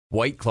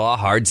White Claw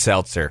Hard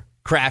Seltzer.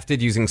 Crafted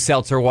using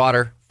seltzer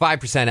water,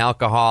 5%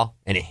 alcohol,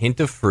 and a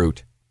hint of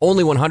fruit.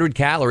 Only 100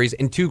 calories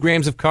and 2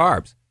 grams of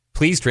carbs.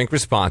 Please drink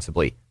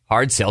responsibly.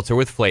 Hard seltzer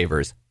with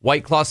flavors.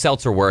 White Claw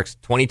Seltzer Works,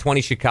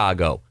 2020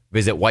 Chicago.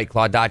 Visit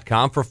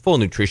whiteclaw.com for full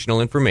nutritional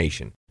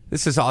information.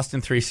 This is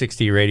Austin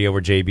 360 Radio.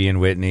 We're JB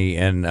and Whitney.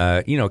 And,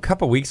 a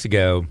couple weeks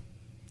ago,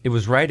 it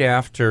was right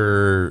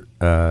after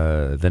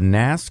the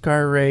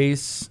NASCAR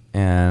race.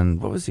 And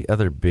what was the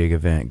other big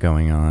event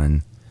going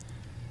on?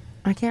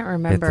 I can't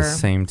remember. At the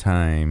same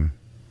time.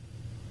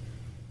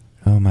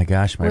 Oh, my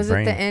gosh, my brain. Was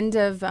it the end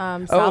of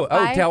South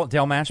by?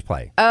 Dell Match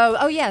Play.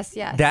 Oh, yes.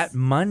 That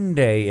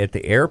Monday at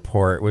the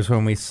airport was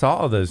when we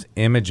saw those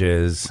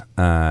images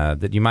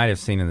that you might have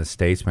seen in the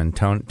Statesman.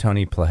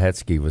 Tony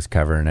Plahetsky was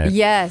covering it.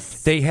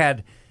 Yes. They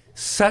had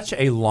such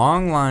a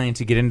long line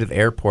to get into the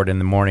airport in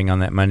the morning on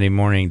that Monday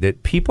morning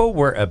that people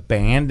were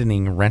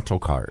abandoning rental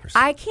cars.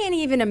 I can't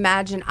even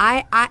imagine.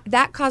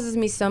 That causes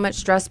me so much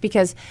stress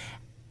because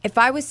if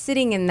I was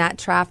sitting in that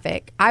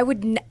traffic,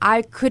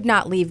 I could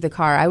not leave the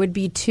car. I would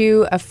be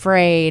too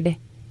afraid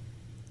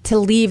to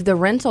leave the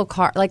rental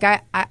car. Like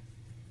I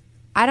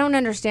don't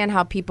understand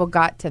how people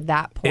got to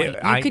that point.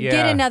 You could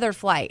get another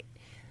flight,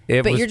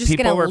 but you're just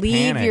going to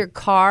leave your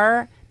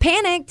car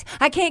panicked.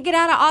 I can't get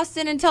out of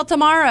Austin until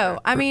tomorrow.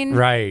 I mean,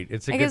 right?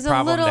 It's a good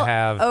problem to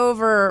have.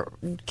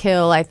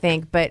 Overkill, I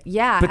think. But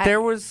yeah, but there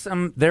was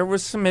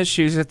some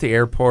issues at the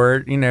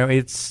airport.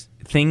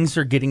 Things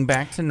are getting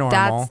back to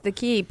normal. That's the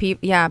key.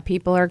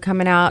 People are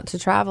coming out to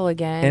travel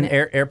again. And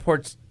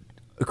airports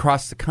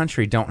across the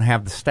country don't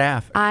have the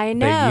staff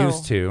they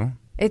used to.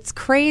 It's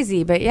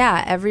crazy, but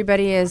yeah,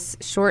 everybody is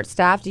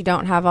short-staffed. You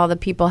don't have all the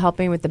people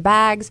helping with the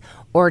bags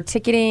or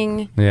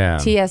ticketing,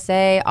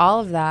 TSA, all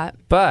of that.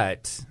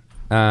 But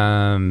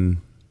I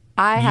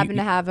happen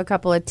to have a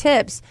couple of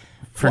tips.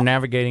 For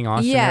navigating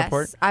Austin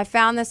Airport? Yes, I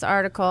found this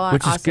article on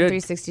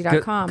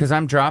Austin360.com. Because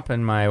I'm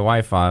dropping my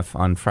wife off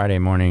on Friday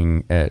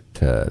morning at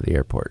the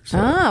airport.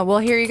 So. Well,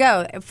 here you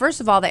go.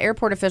 First of all, the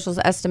airport officials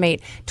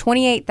estimate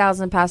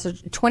 28,000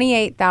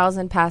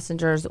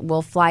 passengers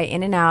will fly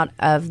in and out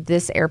of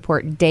this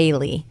airport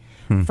daily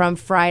from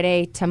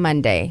Friday to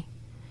Monday.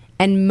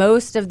 And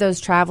most of those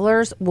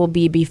travelers will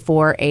be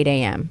before 8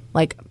 a.m.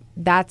 Like,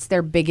 that's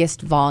their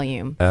biggest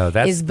volume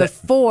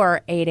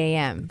before 8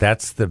 a.m.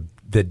 That's the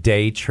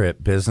day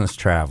trip business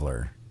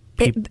traveler.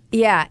 It's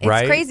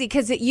right? Crazy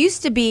because it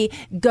used to be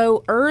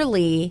go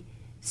early,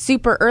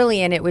 super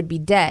early, and it would be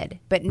dead.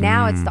 But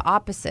now it's the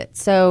opposite.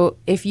 So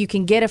if you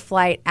can get a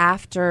flight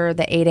after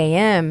the 8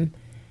 a.m.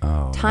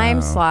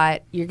 time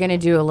slot, you're going to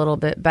do a little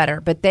bit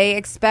better. But they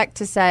expect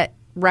to set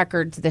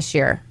records this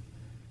year,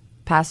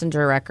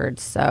 passenger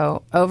records.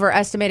 So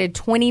overestimated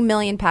 20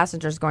 million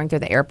passengers going through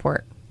the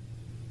airport.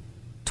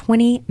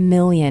 20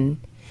 million.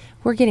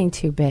 We're getting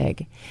too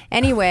big.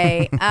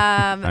 Anyway,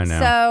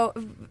 so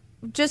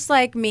just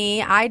like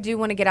me, I do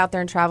want to get out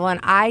there and travel, and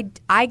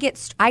I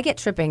get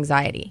trip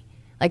anxiety.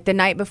 Like the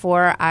night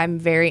before, I'm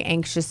very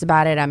anxious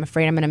about it. I'm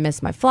afraid I'm going to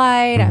miss my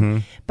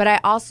flight. But I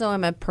also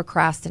am a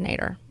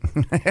procrastinator.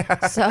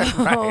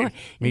 So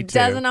it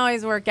doesn't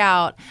always work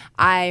out.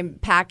 I'm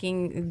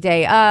packing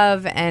day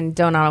of and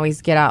don't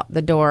always get out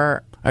the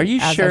door. Are you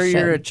sure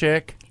you're a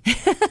chick?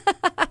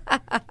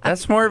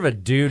 That's more of a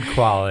dude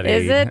quality.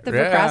 Is it the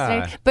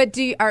procrastinating?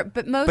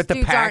 But most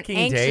dudes aren't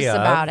anxious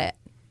about it.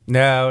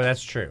 No,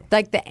 that's true.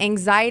 Like the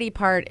anxiety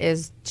part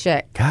is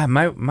chick. God,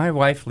 my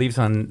wife leaves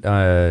on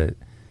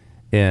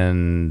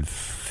in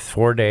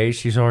 4 days.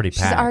 She's already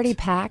packed. She's already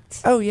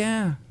packed? Oh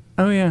yeah.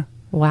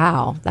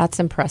 Wow, that's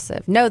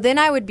impressive. No, then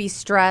I would be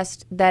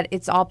stressed that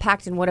it's all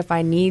packed, and what if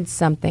I need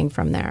something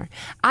from there?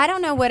 I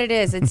don't know what it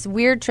is. It's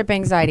weird trip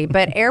anxiety,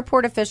 but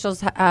airport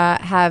officials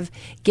have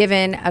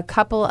given a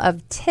couple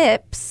of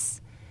tips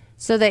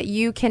so that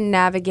you can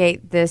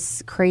navigate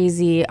this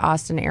crazy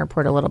Austin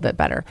airport a little bit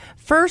better.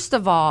 First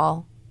of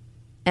all,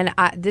 and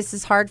this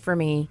is hard for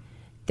me,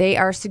 they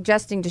are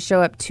suggesting to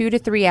show up 2 to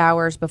 3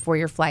 hours before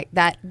your flight.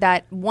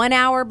 That 1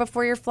 hour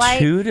before your flight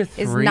 2 to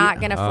 3? Is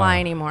not going to fly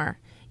anymore.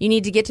 You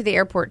need to get to the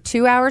airport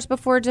 2 hours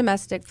before a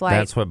domestic flight.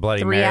 That's what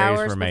Bloody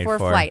Marys were made for. 3 hours before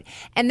flight.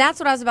 And that's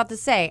what I was about to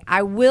say.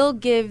 I will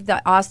give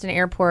the Austin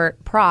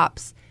airport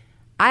props.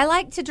 I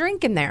like to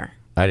drink in there.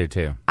 I do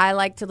too. I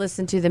like to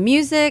listen to the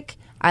music.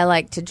 I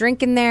like to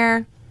drink in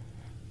there.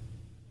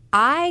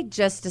 I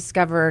just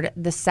discovered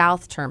the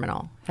South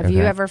Terminal. Have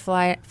you ever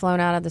flown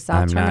out of the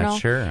South Terminal? I'm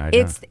not sure.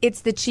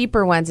 It's the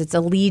cheaper ones. It's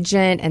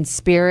Allegiant and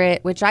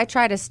Spirit, which I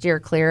try to steer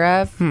clear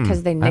of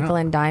because they nickel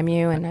and dime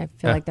you, and I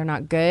feel like they're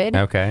not good.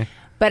 Okay.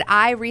 But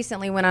I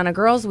recently went on a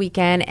girls'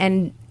 weekend,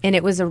 and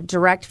it was a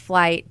direct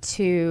flight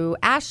to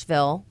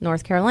Asheville,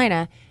 North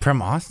Carolina.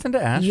 From Austin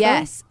to Asheville?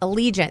 Yes,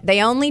 Allegiant.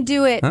 They only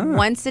do it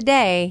once a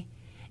day,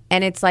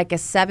 and it's like a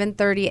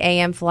 7:30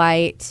 a.m.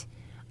 flight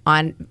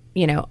on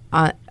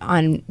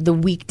the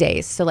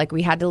weekdays. So like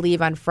we had to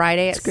leave on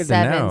Friday at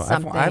 7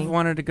 something. I've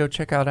wanted to go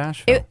check out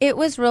Asheville. It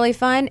was really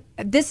fun.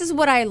 This is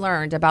what I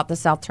learned about the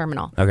South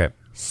Terminal. Okay.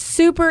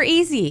 Super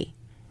easy.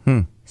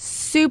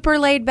 Super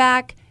laid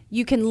back.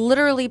 you can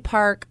literally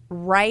park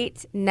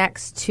right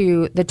next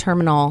to the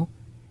terminal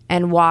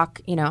and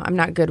walk. I'm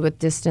not good with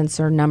distance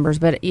or numbers,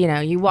 but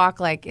you walk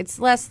like it's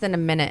less than a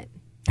minute.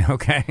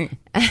 Okay.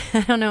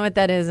 I don't know what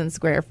that is in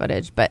square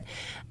footage, but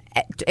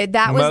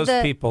that was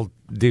most people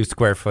do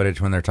square footage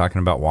when they're talking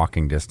about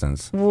walking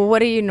distance. Well, what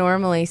do you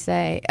normally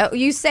say? Oh,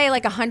 you say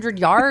like 100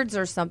 yards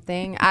or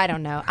something. I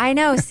don't know. I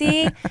know.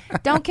 See,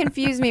 don't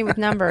confuse me with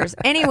numbers.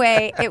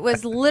 Anyway, it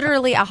was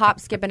literally a hop,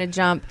 skip, and a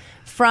jump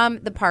from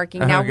the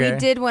parking. Now we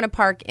did want to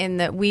park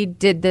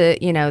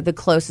the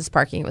closest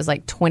parking. It was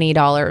like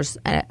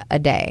 $20 a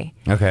day.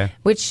 Okay.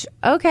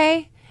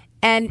 Okay.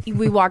 And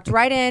we walked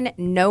right in.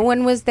 No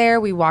one was there.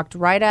 We walked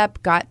right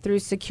up, got through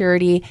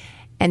security.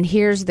 And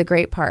here's the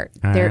great part.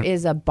 There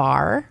is a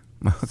bar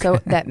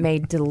that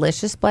made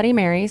delicious Bloody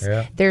Marys.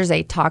 Yeah. There's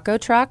a taco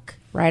truck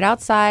right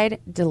outside,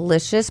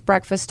 delicious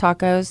breakfast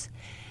tacos.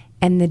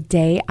 And the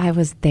day I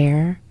was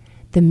there,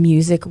 the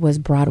music was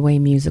Broadway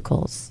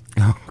musicals.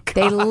 Oh, God.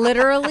 They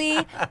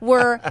literally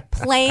were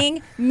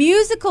playing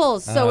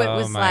musicals. So it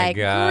was like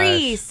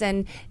Grease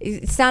and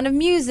Sound of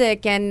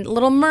Music and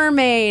Little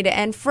Mermaid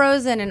and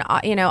Frozen and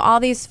all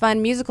these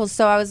fun musicals.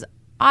 So I was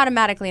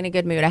automatically in a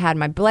good mood. I had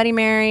my Bloody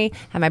Mary,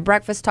 had my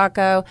breakfast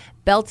taco,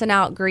 belting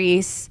out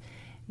Grease,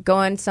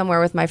 going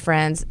somewhere with my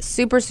friends.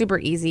 Super, super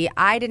easy.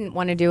 I didn't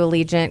want to do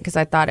Allegiant because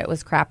I thought it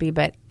was crappy,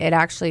 but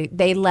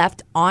they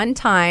left on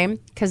time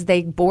because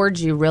they board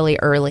you really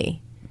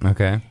early.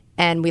 Okay.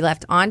 And we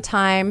left on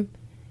time.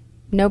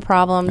 No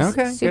problems.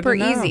 Okay, super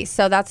good to know. easy.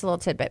 So that's a little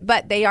tidbit.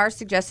 But they are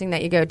suggesting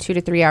that you go 2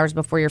 to 3 hours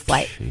before your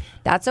flight. Jeez.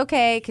 That's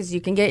okay because you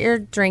can get your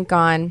drink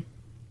on.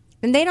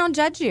 And they don't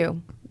judge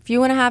you. If you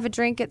want to have a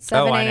drink at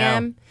 7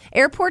 a.m.,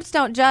 airports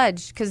don't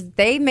judge because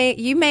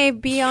you may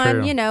be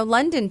on,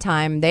 London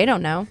time. They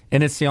don't know.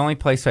 And it's the only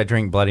place I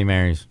drink Bloody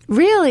Marys.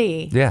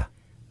 Really? Yeah.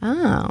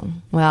 Oh,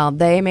 well,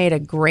 they made a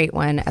great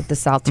one at the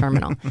South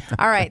Terminal.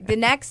 All right. The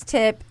next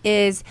tip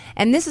is,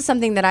 and this is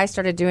something that I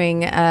started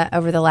doing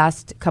over the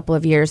last couple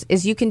of years,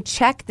 is you can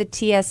check the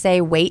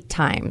TSA wait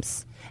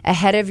times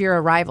ahead of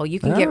your arrival. You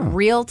can get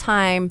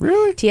real-time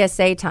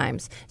TSA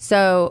times.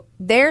 So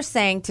they're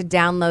saying to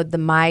download the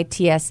My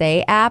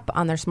TSA app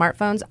on their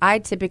smartphones. I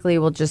typically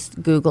will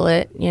just Google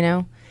it,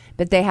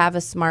 but they have a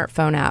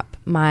smartphone app,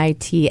 My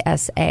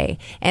TSA,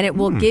 and it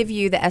will give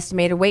you the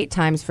estimated wait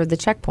times for the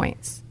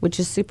checkpoints, which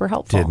is super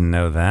helpful. Didn't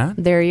know that.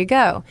 There you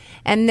go.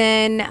 And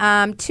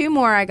then 2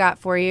 more I got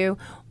for you.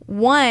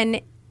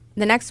 The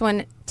next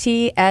one,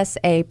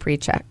 TSA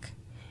PreCheck.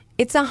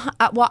 It's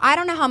I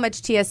don't know how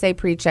much TSA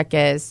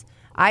PreCheck is.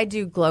 I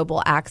do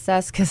global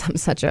access because I'm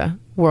such a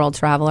world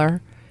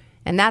traveler,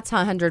 and that's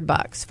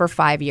 $100 for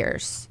 5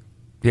 years.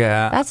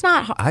 Yeah, that's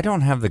not. I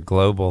don't have the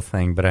global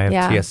thing, but I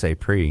have TSA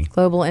Pre.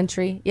 Global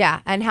entry. Yeah,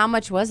 and how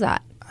much was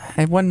that?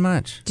 It wasn't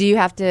much. Do you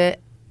have to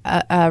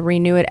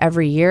renew it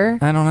every year?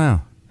 I don't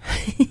know.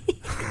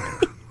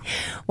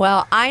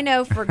 Well, I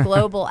know for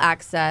global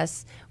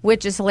access,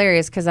 which is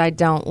hilarious because I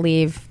don't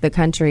leave the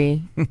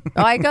country.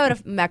 I go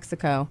to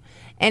Mexico.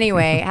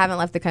 Anyway, haven't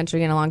left the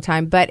country in a long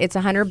time, but it's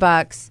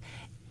 $100.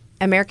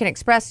 American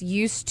Express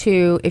used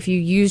to, if you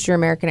used your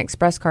American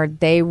Express card,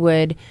 they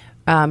would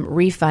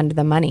refund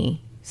the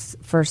money.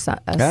 For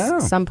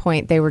some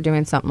point, they were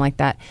doing something like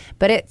that.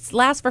 But it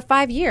lasts for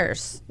 5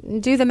 years.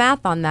 Do the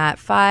math on that.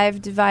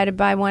 5 divided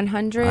by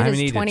 100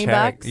 is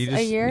 $20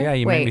 a year. Yeah,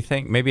 you made me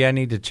think. Maybe I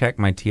need to check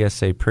my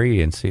TSA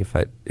Pre and see if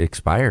it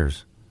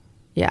expires.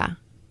 Yeah.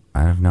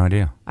 I have no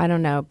idea. I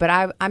don't know.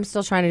 But I'm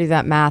still trying to do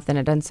that math, and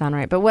it doesn't sound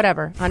right. But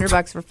whatever.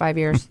 $100 for 5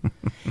 years.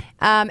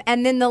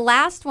 And then the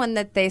last one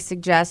that they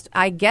suggest,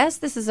 I guess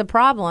this is a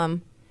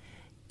problem.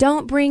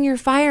 Don't bring your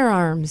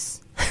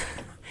firearms.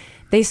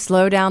 They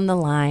slow down the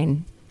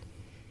line.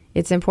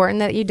 It's important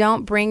that you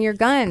don't bring your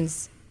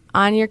guns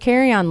on your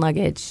carry-on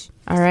luggage.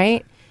 All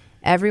right?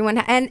 Everyone.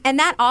 And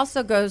that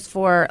also goes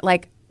for,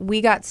 like,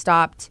 we got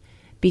stopped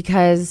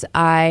because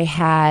I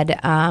had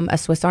a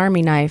Swiss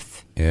Army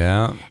knife.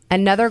 Yeah.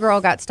 Another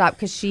girl got stopped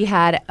because she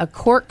had a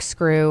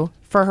corkscrew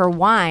for her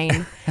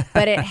wine,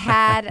 but it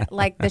had,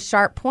 like, the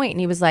sharp point. And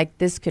he was like,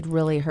 this could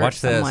really hurt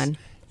someone. This.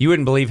 You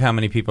wouldn't believe how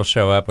many people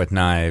show up with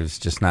knives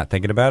just not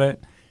thinking about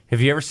it. Have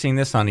you ever seen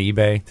this on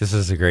eBay? This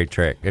is a great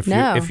trick. If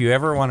you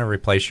ever want to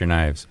replace your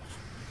knives,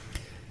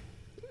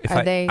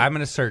 I'm going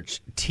to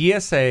search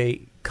TSA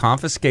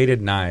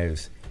confiscated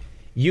knives.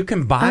 You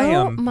can buy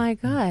them. Oh my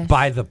gosh!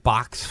 By the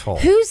box full.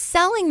 Who's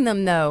selling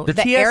them though? The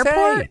TSA.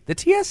 Airport? The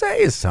TSA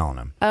is selling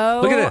them.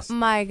 Oh, look at this!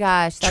 My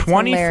gosh, that's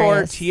 24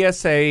 hilarious.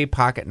 TSA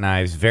pocket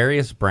knives,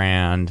 various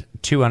brand,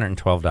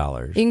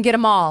 $212. You can get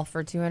them all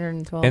for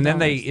 $212. And then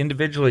they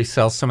individually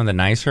sell some of the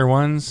nicer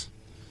ones.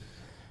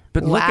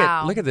 But look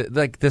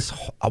at this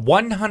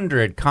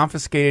 100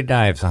 confiscated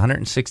knives,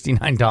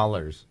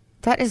 $169.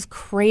 That is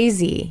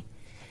crazy.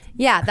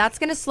 Yeah, that's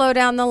going to slow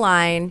down the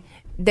line.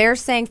 They're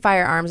saying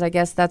firearms. I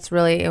guess that's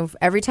really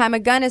every time a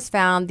gun is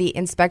found, the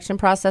inspection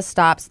process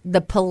stops.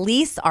 The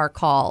police are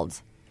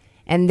called,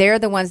 and they're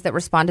the ones that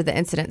respond to the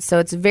incident. So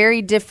it's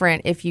very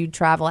different if you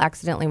travel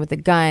accidentally with a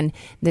gun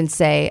than,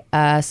 say,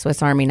 a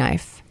Swiss Army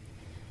knife.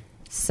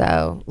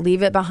 So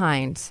leave it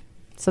behind.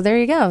 So there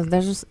you go.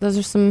 Those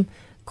are some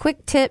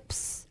quick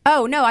tips.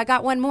 Oh, no, I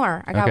got one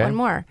more. One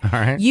more. All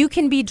right. You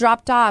can be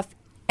dropped off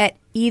at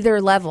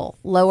either level,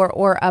 lower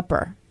or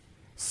upper.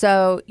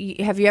 So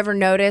have you ever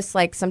noticed,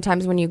 like,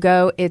 sometimes when you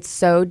go, it's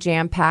so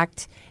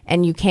jam-packed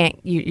and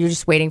you're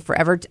just waiting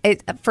forever?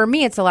 For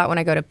me, it's a lot when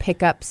I go to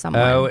pick up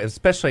someone. Oh,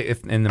 especially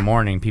if in the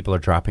morning people are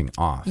dropping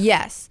off.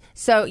 Yes.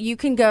 So you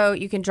can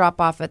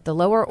drop off at the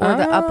lower or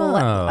the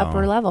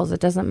upper levels. It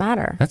doesn't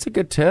matter. That's a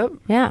good tip.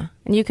 Yeah.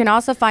 And you can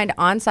also find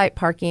on-site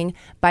parking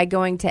by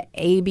going to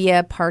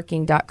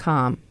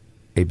abiaparking.com.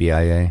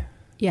 ABIA?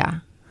 Yeah.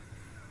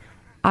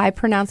 I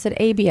pronounce it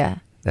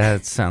ABIA.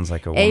 That sounds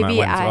like a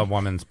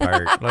woman's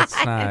part. Let's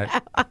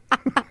not.